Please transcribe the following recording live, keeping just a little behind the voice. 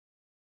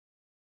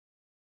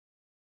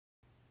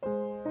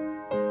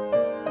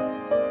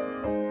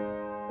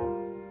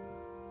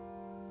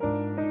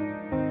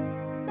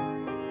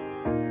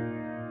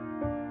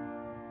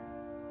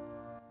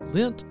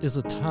Lent is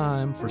a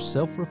time for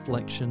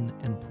self-reflection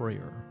and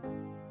prayer.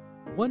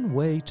 One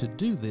way to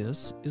do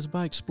this is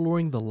by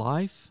exploring the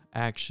life,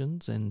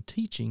 actions, and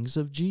teachings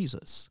of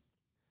Jesus.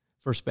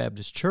 First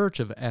Baptist Church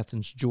of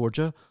Athens,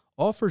 Georgia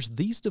offers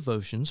these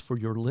devotions for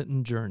your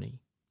Lenten journey.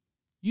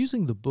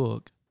 Using the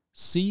book,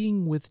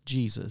 Seeing with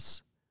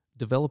Jesus,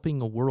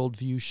 Developing a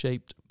Worldview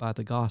Shaped by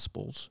the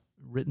Gospels,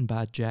 written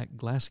by Jack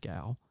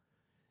Glasgow,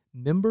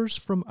 members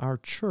from our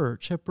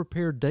church have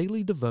prepared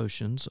daily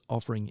devotions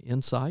offering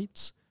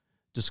insights,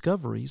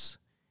 discoveries,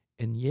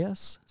 and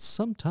yes,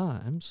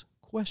 sometimes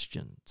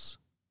questions.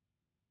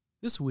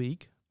 This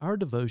week, our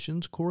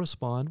devotions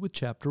correspond with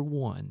Chapter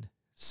 1,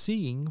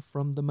 Seeing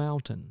from the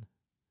Mountain.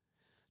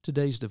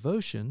 Today's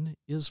devotion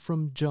is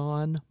from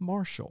John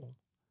Marshall.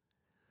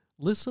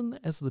 Listen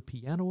as the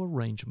piano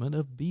arrangement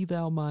of Be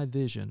Thou My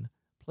Vision,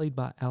 played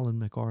by Alan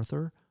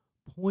MacArthur,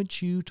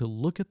 points you to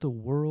look at the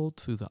world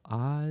through the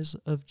eyes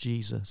of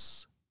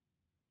Jesus.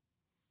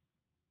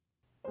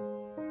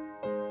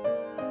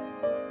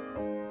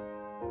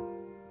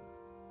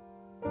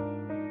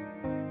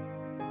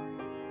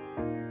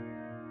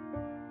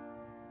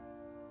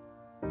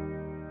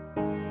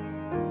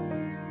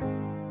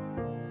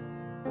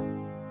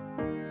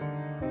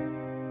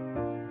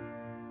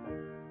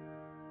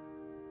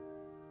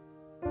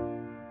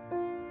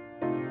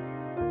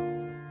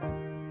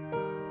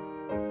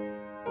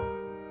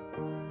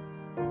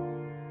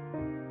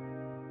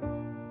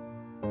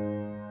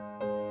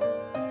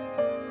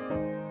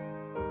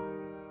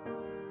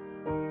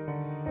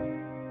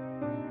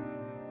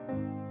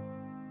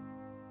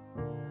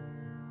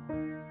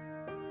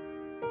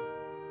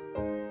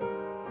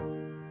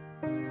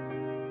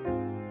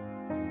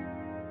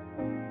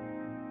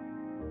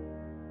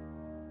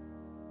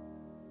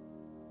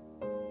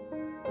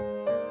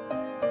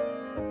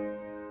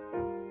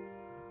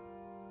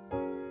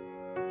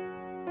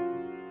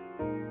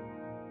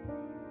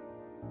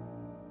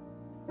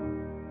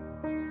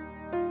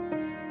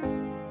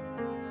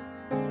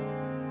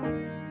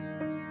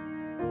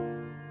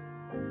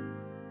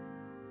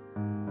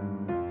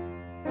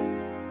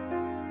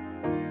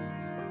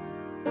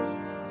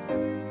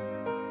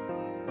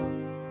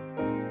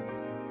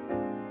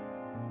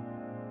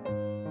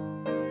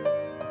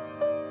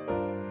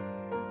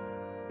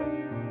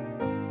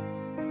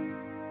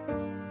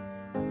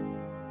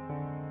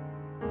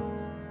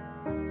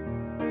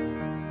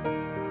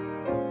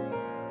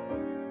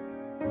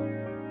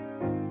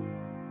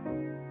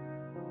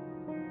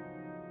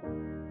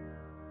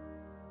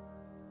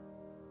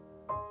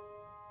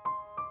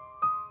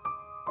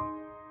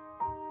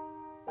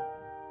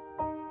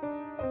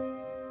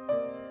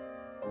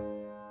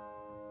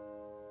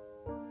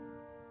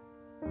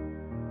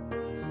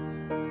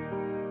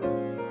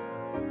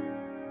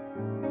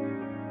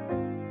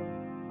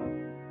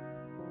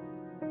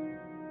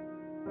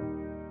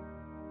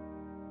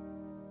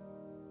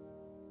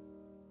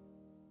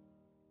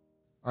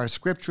 Our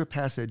scripture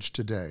passage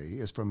today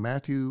is from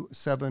Matthew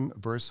 7,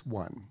 verse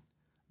 1.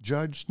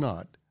 Judge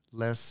not,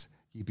 lest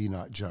ye be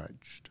not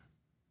judged.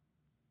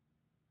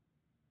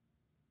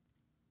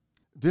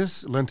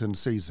 This Lenten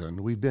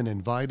season, we've been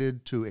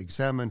invited to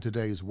examine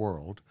today's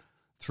world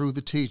through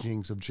the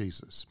teachings of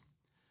Jesus.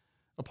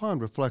 Upon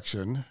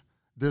reflection,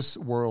 this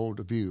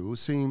world view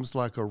seems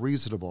like a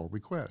reasonable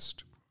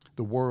request.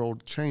 The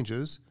world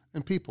changes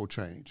and people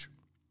change.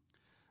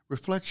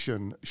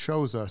 Reflection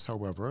shows us,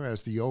 however,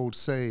 as the old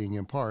saying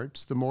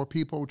imparts, the more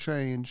people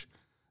change,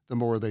 the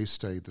more they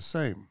stay the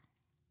same.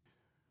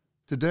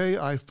 Today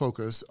I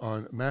focus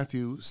on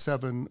Matthew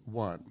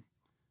 7:1.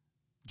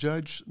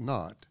 Judge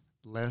not,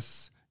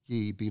 lest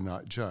ye be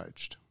not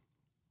judged.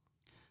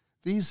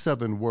 These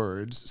 7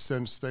 words,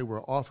 since they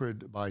were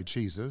offered by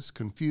Jesus,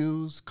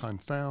 confuse,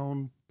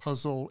 confound,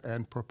 puzzle,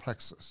 and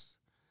perplex us.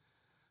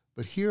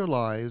 But here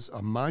lies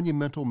a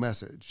monumental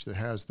message that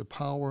has the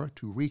power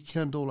to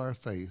rekindle our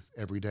faith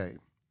every day.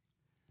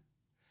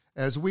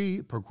 As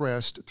we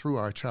progressed through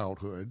our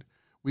childhood,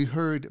 we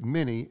heard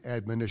many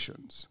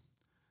admonitions.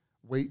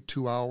 Wait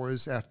 2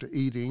 hours after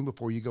eating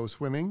before you go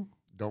swimming.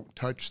 Don't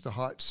touch the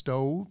hot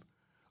stove.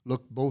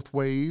 Look both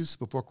ways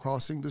before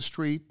crossing the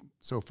street,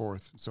 so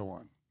forth and so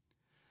on.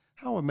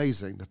 How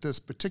amazing that this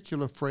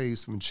particular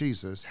phrase from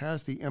Jesus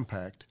has the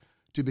impact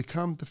to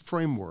become the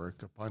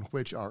framework upon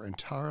which our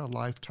entire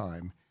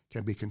lifetime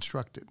can be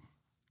constructed.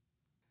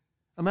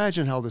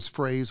 Imagine how this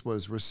phrase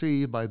was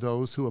received by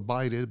those who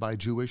abided by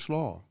Jewish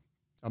law.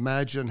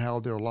 Imagine how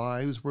their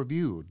lives were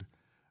viewed.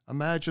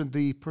 Imagine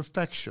the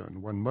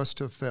perfection one must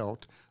have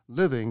felt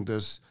living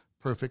this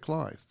perfect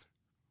life.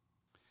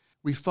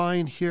 We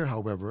find here,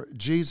 however,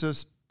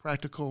 Jesus'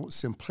 practical,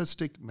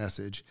 simplistic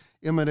message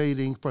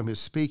emanating from his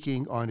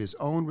speaking on his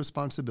own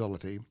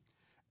responsibility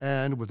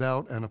and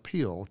without an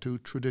appeal to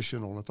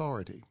traditional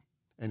authority.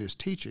 And his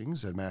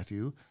teachings in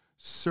Matthew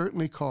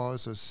certainly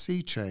cause a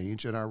sea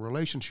change in our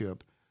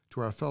relationship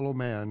to our fellow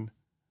man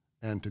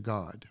and to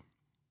God.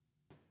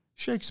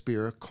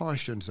 Shakespeare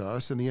cautions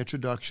us in the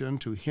introduction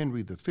to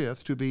Henry V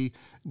to be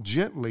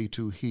gently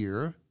to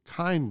hear,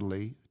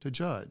 kindly to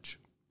judge.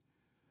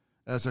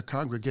 As a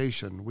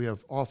congregation, we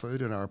have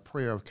offered in our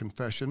prayer of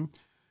confession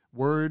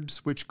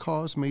words which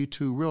cause me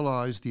to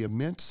realize the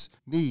immense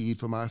need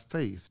for my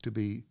faith to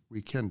be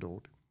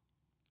rekindled.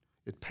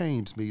 It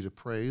pains me to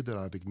pray that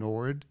I've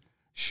ignored,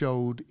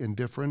 showed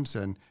indifference,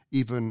 and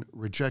even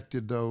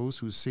rejected those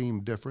who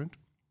seem different.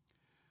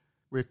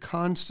 We're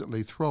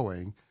constantly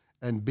throwing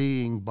and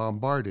being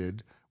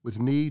bombarded with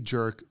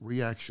knee-jerk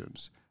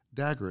reactions,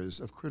 daggers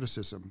of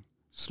criticism,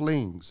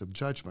 slings of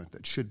judgment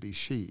that should be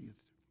sheathed.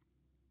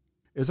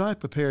 As I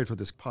prepared for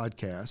this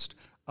podcast,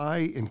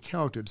 I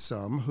encountered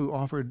some who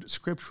offered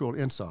scriptural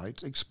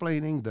insights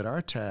explaining that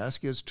our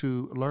task is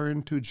to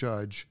learn to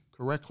judge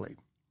correctly.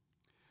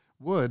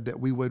 Would that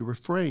we would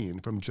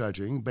refrain from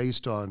judging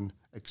based on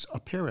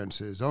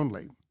appearances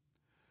only.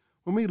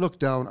 When we look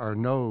down our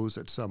nose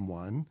at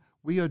someone,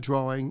 we are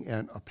drawing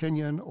an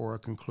opinion or a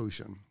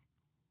conclusion.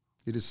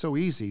 It is so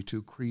easy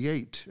to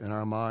create in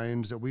our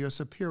minds that we are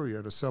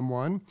superior to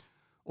someone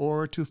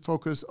or to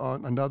focus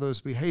on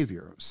another's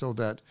behavior so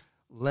that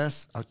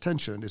less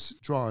attention is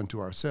drawn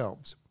to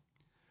ourselves.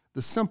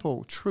 The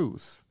simple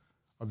truth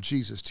of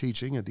Jesus'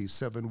 teaching in these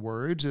 7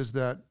 words is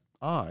that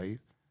I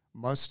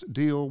must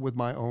deal with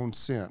my own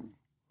sin.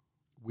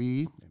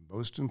 We, and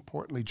most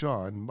importantly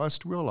John,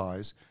 must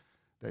realize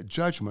that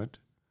judgment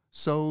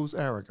sows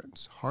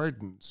arrogance,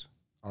 hardens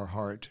our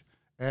heart,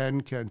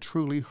 and can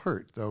truly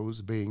hurt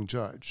those being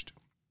judged.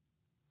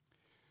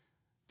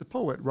 The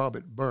poet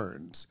Robert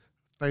Burns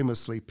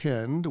famously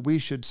penned, "We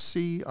should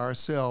see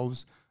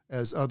ourselves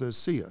as others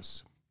see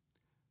us."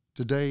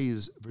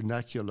 Today's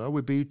vernacular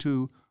would be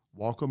to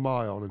walk a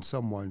mile in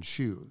someone's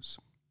shoes.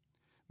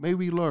 May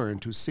we learn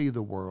to see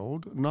the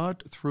world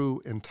not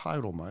through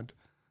entitlement,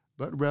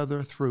 but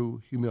rather through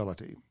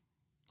humility.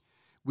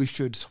 We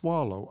should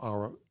swallow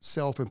our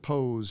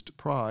self-imposed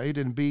pride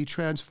and be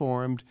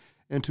transformed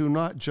into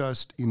not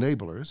just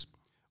enablers,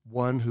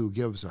 one who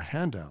gives a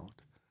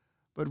handout,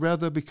 but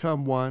rather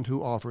become one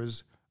who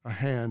offers a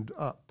hand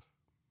up.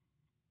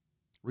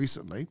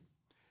 Recently,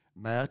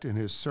 Matt, in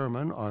his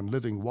sermon on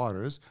living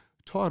waters,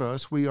 taught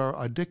us we are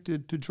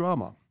addicted to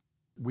drama.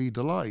 We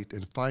delight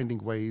in finding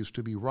ways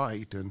to be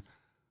right and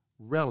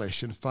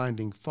relish in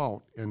finding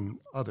fault in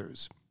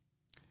others.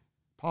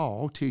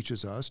 Paul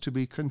teaches us to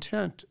be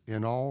content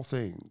in all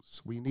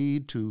things. We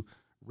need to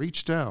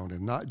reach down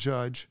and not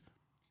judge,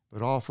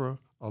 but offer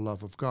a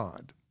love of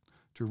God,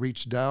 to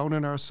reach down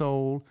in our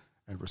soul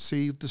and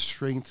receive the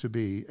strength to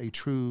be a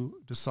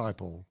true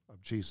disciple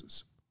of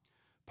Jesus.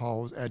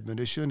 Paul's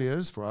admonition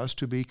is for us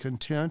to be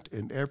content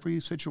in every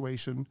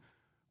situation,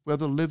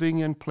 whether living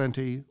in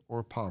plenty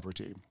or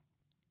poverty.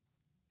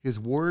 His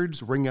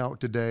words ring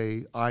out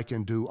today, "I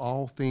can do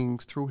all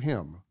things through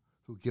him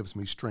who gives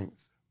me strength."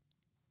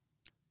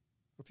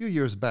 A few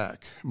years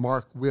back,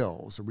 Mark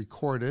Wills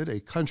recorded a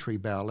country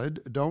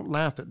ballad, "Don't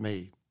Laugh at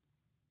Me."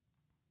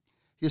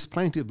 His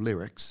plaintive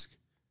lyrics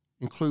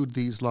include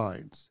these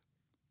lines: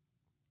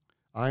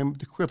 "I'm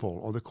the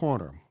cripple on the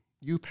corner.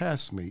 You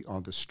pass me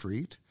on the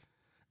street,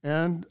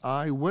 and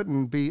I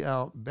wouldn't be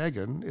out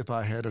begging if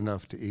I had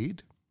enough to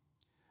eat.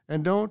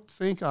 And don't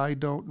think I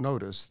don't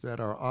notice that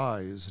our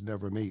eyes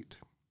never meet.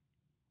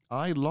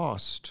 I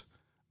lost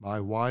my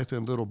wife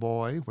and little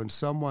boy when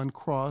someone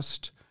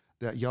crossed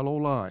that yellow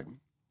line.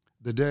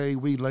 The day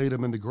we laid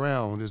him in the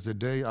ground is the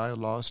day I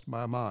lost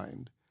my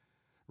mind.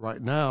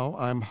 Right now,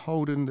 I'm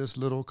holding this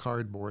little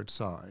cardboard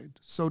side.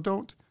 So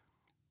don't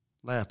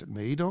laugh at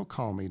me. Don't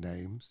call me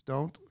names.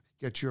 Don't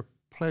get your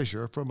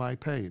pleasure from my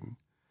pain.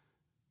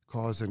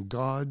 'Cause in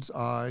God's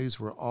eyes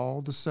we're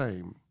all the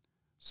same.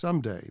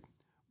 Someday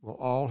we'll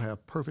all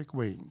have perfect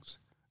wings.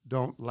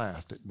 Don't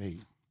laugh at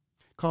me.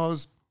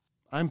 'Cause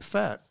I'm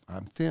fat,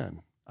 I'm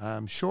thin,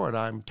 I'm short,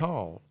 I'm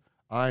tall,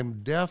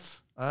 I'm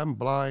deaf, I'm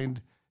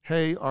blind.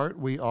 Hey, aren't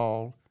we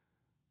all?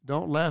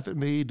 Don't laugh at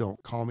me,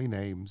 don't call me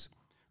names.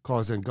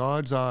 'Cause in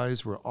God's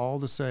eyes we're all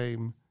the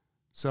same.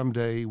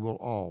 Someday we'll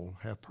all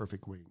have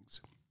perfect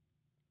wings."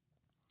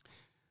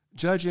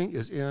 Judging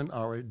is in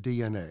our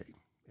DNA.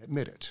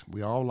 Admit it.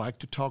 We all like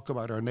to talk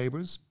about our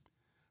neighbors.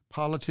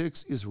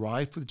 Politics is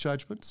rife with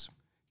judgments.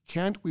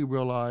 Can't we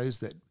realize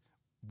that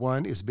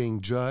one is being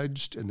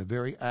judged in the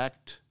very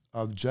act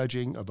of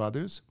judging of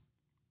others?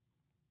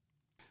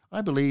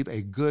 I believe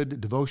a good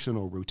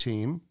devotional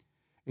routine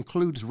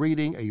includes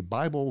reading a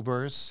Bible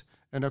verse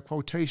and a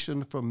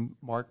quotation from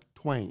Mark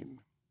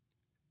Twain.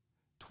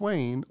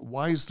 Twain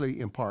wisely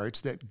imparts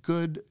that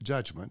good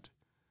judgment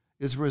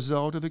is a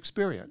result of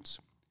experience,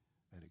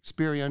 and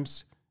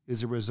experience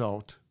is a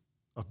result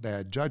of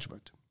bad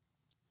judgment.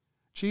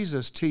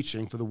 Jesus'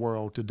 teaching for the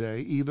world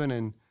today, even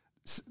in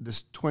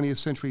this 20th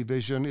century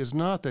vision, is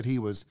not that he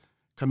was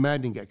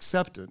commanding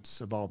acceptance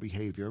of all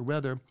behavior.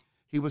 Rather,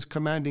 he was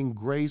commanding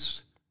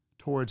grace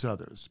towards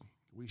others.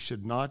 We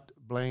should not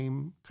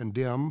blame,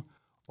 condemn,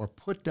 or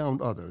put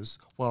down others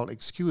while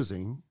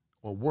excusing,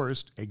 or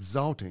worst,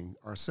 exalting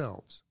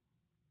ourselves.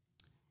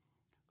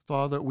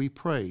 Father, we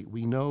pray,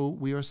 we know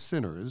we are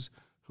sinners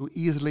who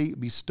easily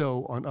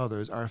bestow on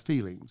others our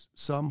feelings,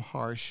 some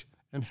harsh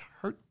and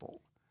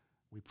hurtful.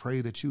 We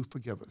pray that you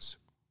forgive us.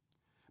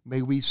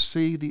 May we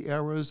see the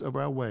errors of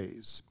our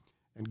ways.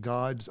 In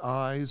God's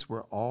eyes,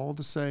 we're all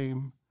the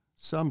same.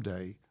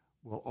 Someday,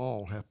 we'll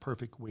all have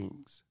perfect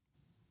wings.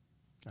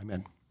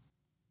 Amen.